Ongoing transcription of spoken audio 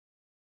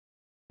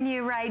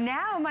You right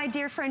now, my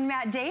dear friend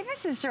Matt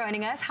Davis is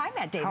joining us. Hi,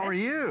 Matt Davis. How are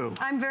you?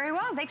 I'm very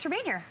well. Thanks for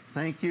being here.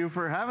 Thank you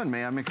for having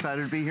me. I'm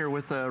excited to be here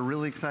with a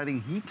really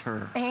exciting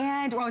heater.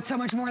 And, well, it's so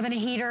much more than a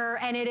heater,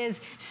 and it is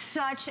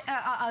such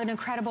an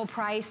incredible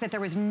price that there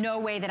was no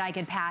way that I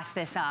could pass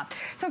this up.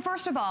 So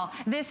first of all,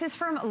 this is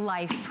from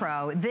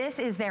LifePro. This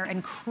is their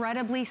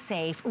incredibly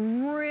safe,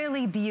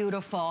 really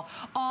beautiful,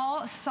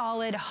 all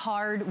solid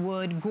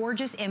hardwood,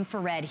 gorgeous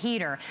infrared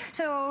heater.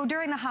 So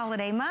during the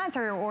holiday months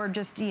or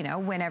just, you know,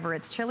 whenever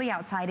it's chilly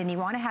outside and you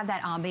want to have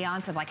that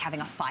ambiance of like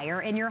having a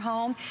fire in your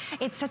home,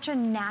 it's such a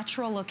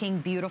natural looking,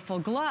 beautiful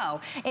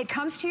glow. It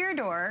comes to your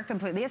door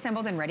completely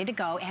assembled and ready to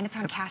go, and it's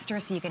on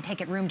casters so you can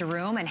take it room to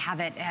room and have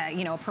it,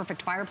 you know, a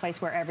perfect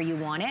fireplace wherever you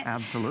want it.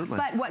 Absolutely.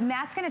 But what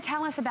Matt's going to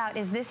tell us about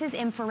is this is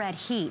infrared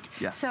heat.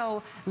 Yes.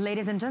 So,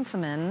 ladies and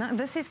gentlemen,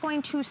 this is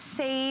going to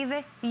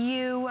save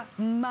you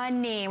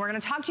money. We're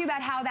going to talk to you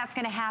about how that's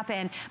going to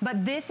happen,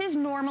 but this is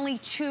normally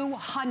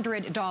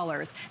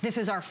 $200. This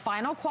is our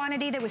final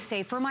quantity that was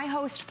saved for my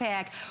host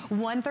pick,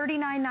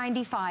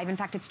 $139.95. In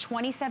fact, it's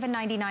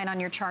 $27.99 on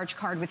your charge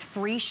card with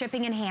free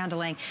shipping and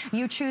handling.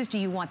 You choose, do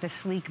you want the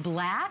sleek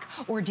black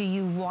or do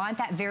you want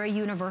that very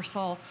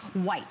universal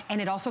white? And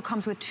it also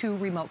comes with 2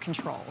 remote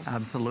controls.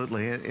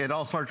 Absolutely. It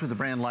all starts with the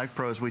brand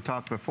LifePro, as we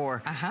talked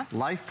before.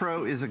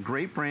 LifePro is a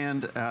great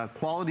brand,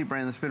 quality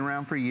brand that's been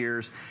around for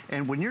years.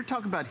 And when you're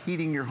talking about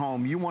heating your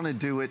home, you want to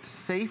do it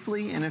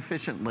safely and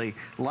efficiently.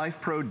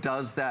 LifePro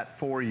does that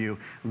for you.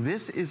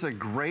 This is a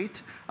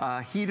great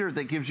heater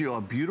that gives you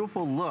a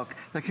beautiful look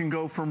that can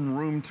go from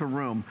room to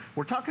room.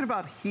 We're talking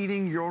about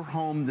heating your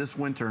home this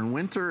winter. And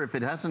winter, if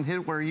it hasn't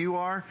hit where you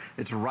are,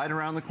 it's right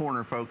around the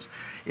corner, folks.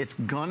 It's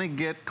gonna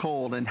get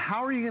cold. And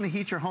how are you gonna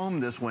heat your home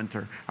this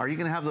winter? Are you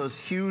gonna have those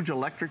huge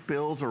electric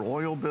bills or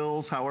oil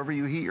bills, however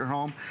you heat your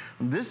home?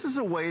 This is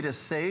a way to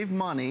save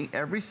money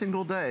every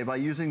single day by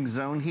using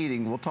zone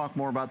heating. We'll talk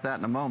more about that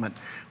in a moment.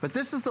 But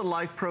this is the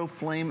LifePro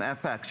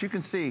FlameFX. You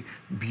can see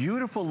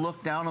beautiful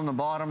look down on the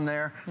bottom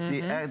there.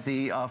 The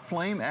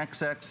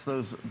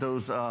FlameFX,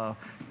 those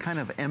kind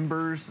of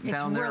embers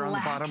down there on the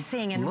bottom. It's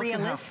relaxing and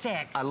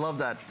realistic. I love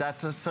that.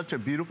 That's such a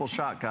beautiful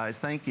shot, guys.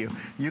 Thank you.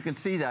 You can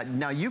see that.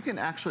 Now you can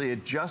actually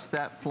adjust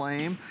that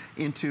flame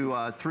into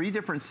 3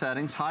 different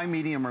settings, high,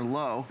 medium, or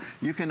low.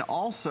 You can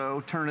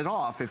also turn it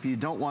off. If you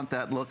don't want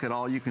that look at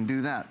all, you can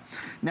do that.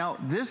 Now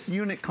this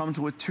unit comes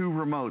with 2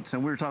 remotes,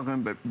 and we were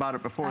talking about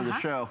it before the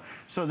show,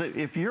 so that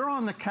if you're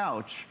on the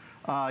couch,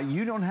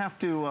 you don't have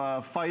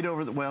to fight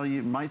over the, well,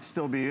 you might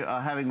still be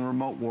having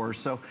remote wars.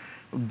 So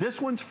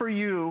this one's for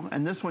you,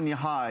 and this one you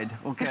hide,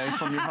 okay,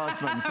 from your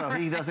husband, so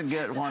he doesn't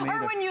get one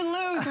either. Or when you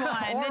lose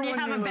one, then you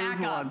have a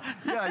backup.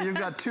 Yeah, you've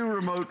got 2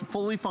 remote,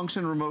 fully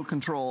function remote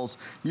controls.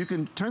 You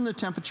can turn the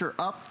temperature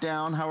up,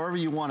 down, however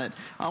you want it.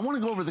 I want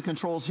to go over the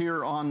controls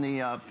here on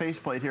the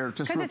faceplate here,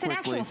 just real quickly. Because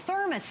it's an actual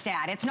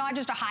thermostat. It's not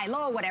just a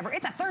high-low, whatever.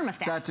 It's a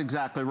thermostat. That's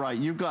exactly right.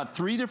 You've got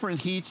 3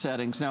 different heat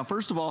settings. Now,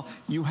 first of all,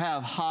 you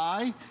have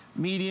high,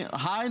 medium,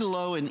 high,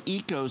 low, and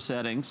eco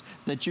settings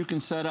that you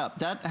can set up.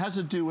 That has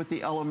to do with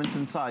the elements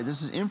inside.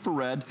 This is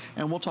infrared,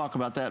 and we'll talk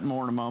about that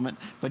more in a moment.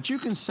 But you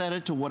can set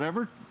it to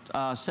whatever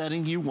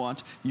setting you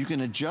want. You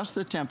can adjust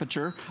the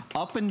temperature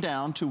up and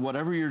down to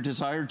whatever your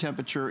desired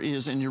temperature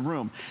is in your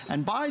room.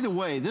 And by the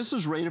way, this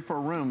is rated for a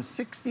room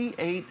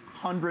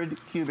 6,800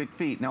 cubic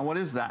feet. Now what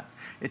is that?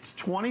 It's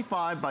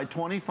 25 by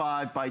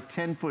 25 by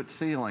 10-foot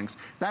ceilings.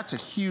 That's a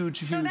huge,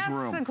 huge room.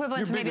 So that's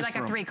equivalent to maybe like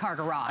a 3-car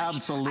garage.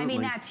 Absolutely. I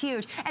mean, that's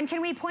huge. And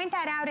can we point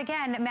that out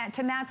again, Matt,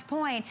 to Matt's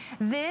point,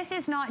 this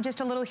is not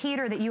just a little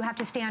heater that you have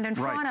to stand in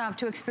front of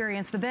to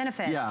experience the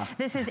benefits. Yeah.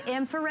 This is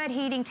infrared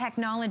heating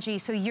technology,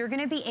 so you're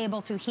gonna be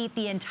able to heat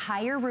the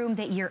entire room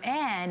that you're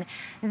in,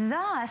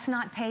 thus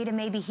not pay to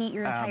maybe heat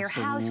your entire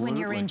house when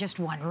you're in just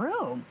one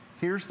room.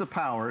 Here's the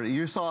power.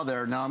 You saw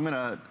there. Now I'm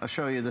gonna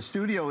show you. The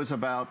studio is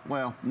about,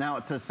 well, now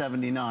it says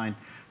 79,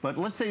 but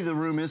let's say the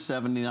room is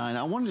 79.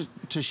 I wanted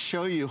to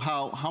show you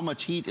how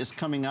much heat is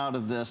coming out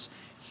of this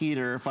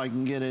heater. If I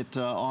can get it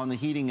on the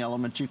heating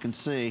element, you can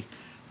see.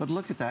 But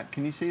look at that,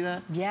 can you see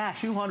that? Yes.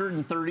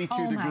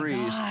 232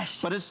 degrees.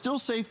 Gosh. But it's still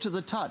safe to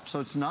the touch, so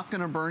it's not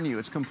gonna burn you.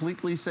 It's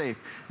completely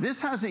safe.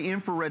 This has the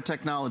infrared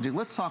technology.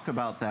 Let's talk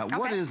about that. Okay.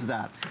 What is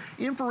that?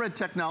 Infrared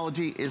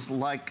technology is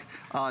like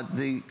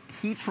the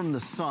heat from the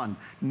sun.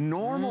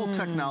 Normal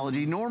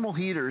technology, normal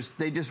heaters,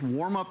 they just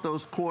warm up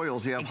those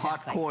coils. You have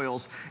hot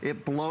coils.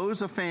 It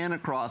blows a fan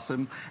across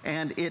them,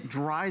 and it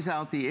dries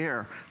out the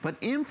air. But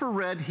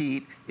infrared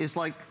heat is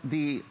like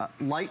the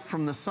light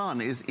from the sun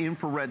is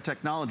infrared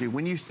technology.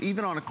 When you,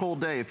 even on a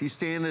cold day, if you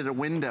stand at a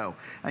window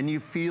and you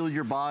feel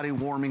your body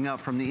warming up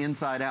from the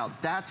inside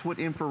out, that's what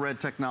infrared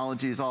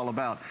technology is all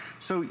about.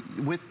 So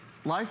with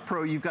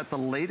LifePro, you've got the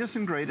latest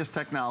and greatest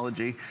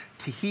technology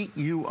to heat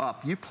you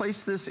up. You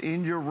place this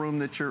in your room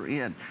that you're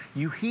in.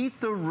 You heat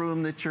the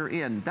room that you're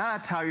in.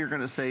 That's how you're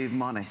gonna save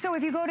money. So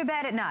if you go to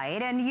bed at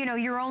night and you know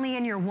you're only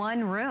in your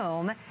one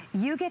room,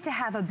 you get to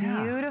have a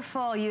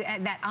beautiful,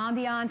 that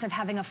ambiance of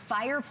having a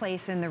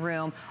fireplace in the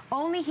room,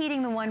 only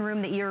heating the one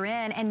room that you're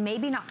in and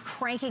maybe not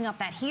cranking up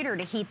that heater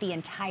to heat the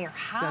entire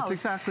house. That's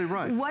exactly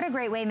right. What a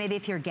great way, maybe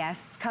if your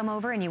guests come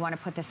over and you want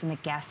to put this in the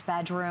guest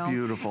bedroom.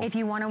 Beautiful. If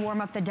you want to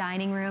warm up the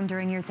dining room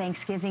during your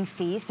Thanksgiving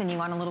feast and you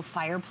want a little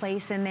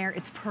fireplace in there,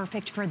 it's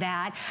perfect for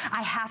that.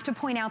 I have to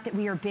point out that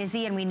we are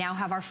busy and we now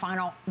have our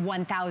final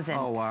 1,000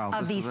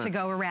 of these to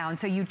go around.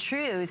 So you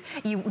choose,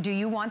 do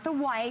you want the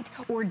white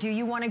or do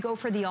you want to go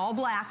for the all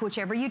black?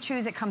 Whichever you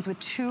choose, it comes with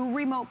 2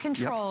 remote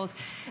controls.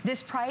 Yep.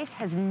 This price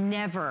has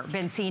never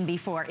been seen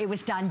before. It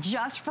was done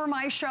just for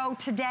my show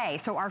today.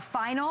 So our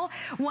final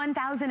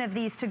 1,000 of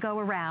these to go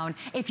around.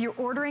 If you're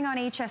ordering on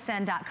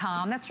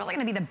hsn.com, that's really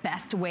going to be the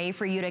best way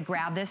for you to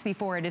grab this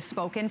before it is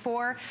spoken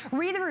for.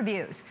 Read the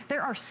reviews.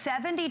 There are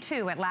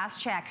 72 at last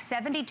check,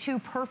 72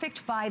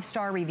 perfect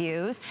 5-star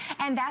reviews,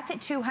 and that's at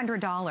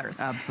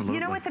 $200. Absolutely.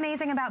 You know what's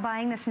amazing about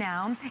buying this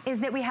now is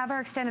that we have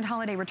our extended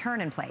holiday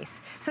return in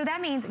place. So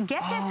that means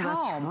get this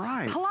home,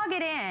 plug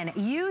it in,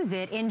 use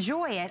it,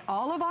 enjoy it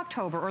all of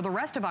October or the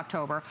rest of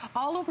October,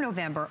 all of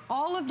November,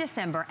 all of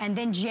December, and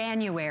then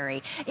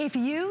January. If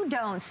you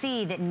don't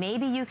see that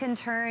maybe you can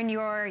turn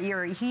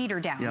your heater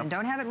down and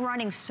don't have it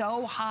running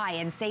so high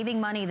and saving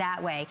money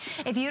that way,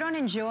 if you don't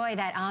enjoy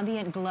that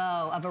ambient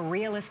glow of a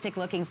realistic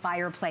looking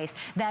fireplace,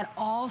 that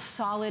all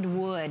solid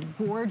wood,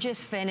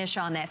 gorgeous finish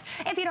on this,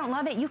 if you don't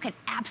love it, you can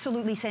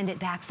absolutely send it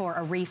back for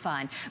a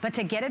refund. But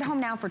to get it home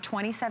now for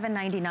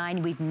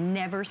 $27.99, we've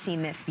never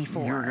seen this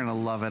before. You're gonna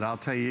love it. I'll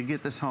tell you,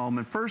 get this home.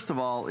 And first of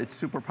all, it's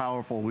super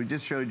powerful. We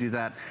just showed you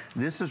that.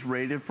 This is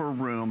rated for a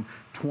room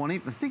 20,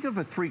 think of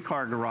a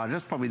 3-car garage.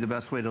 That's probably the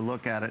best way to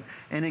look at it.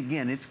 And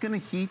again, it's gonna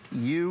heat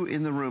you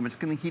in the room. It's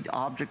gonna heat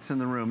objects in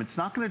the room. It's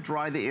not gonna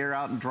dry the air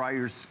out and dry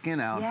your skin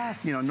out.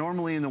 Yes. You know,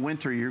 normally in the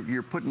winter,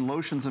 you're putting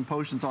lotions and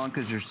potions on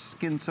because your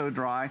skin's so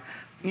dry.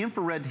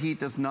 Infrared heat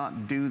does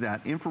not do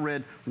that.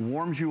 Infrared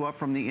warms you up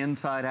from the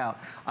inside out.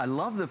 I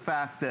love the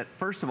fact that,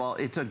 first of all,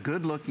 it's a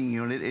good looking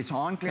unit. It's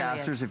on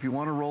casters if you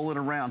want to roll it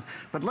around.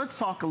 But let's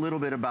talk a little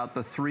bit about the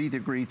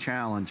 3-degree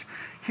challenge.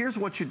 Here's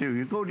what you do.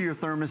 You go to your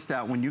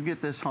thermostat when you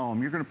get this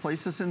home. You're going to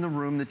place this in the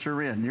room that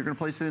you're in. You're going to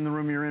place it in the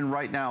room you're in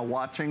right now,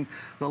 watching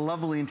the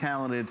lovely and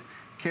talented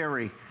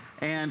Carrie.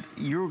 And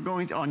you're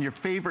going to, on your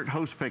favorite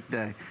host pick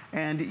day,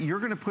 and you're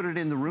gonna put it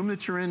in the room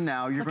that you're in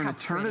now. You're gonna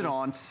turn it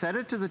on, set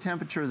it to the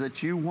temperature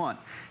that you want.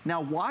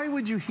 Now, why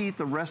would you heat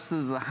the rest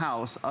of the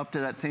house up to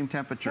that same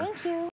temperature? Thank you.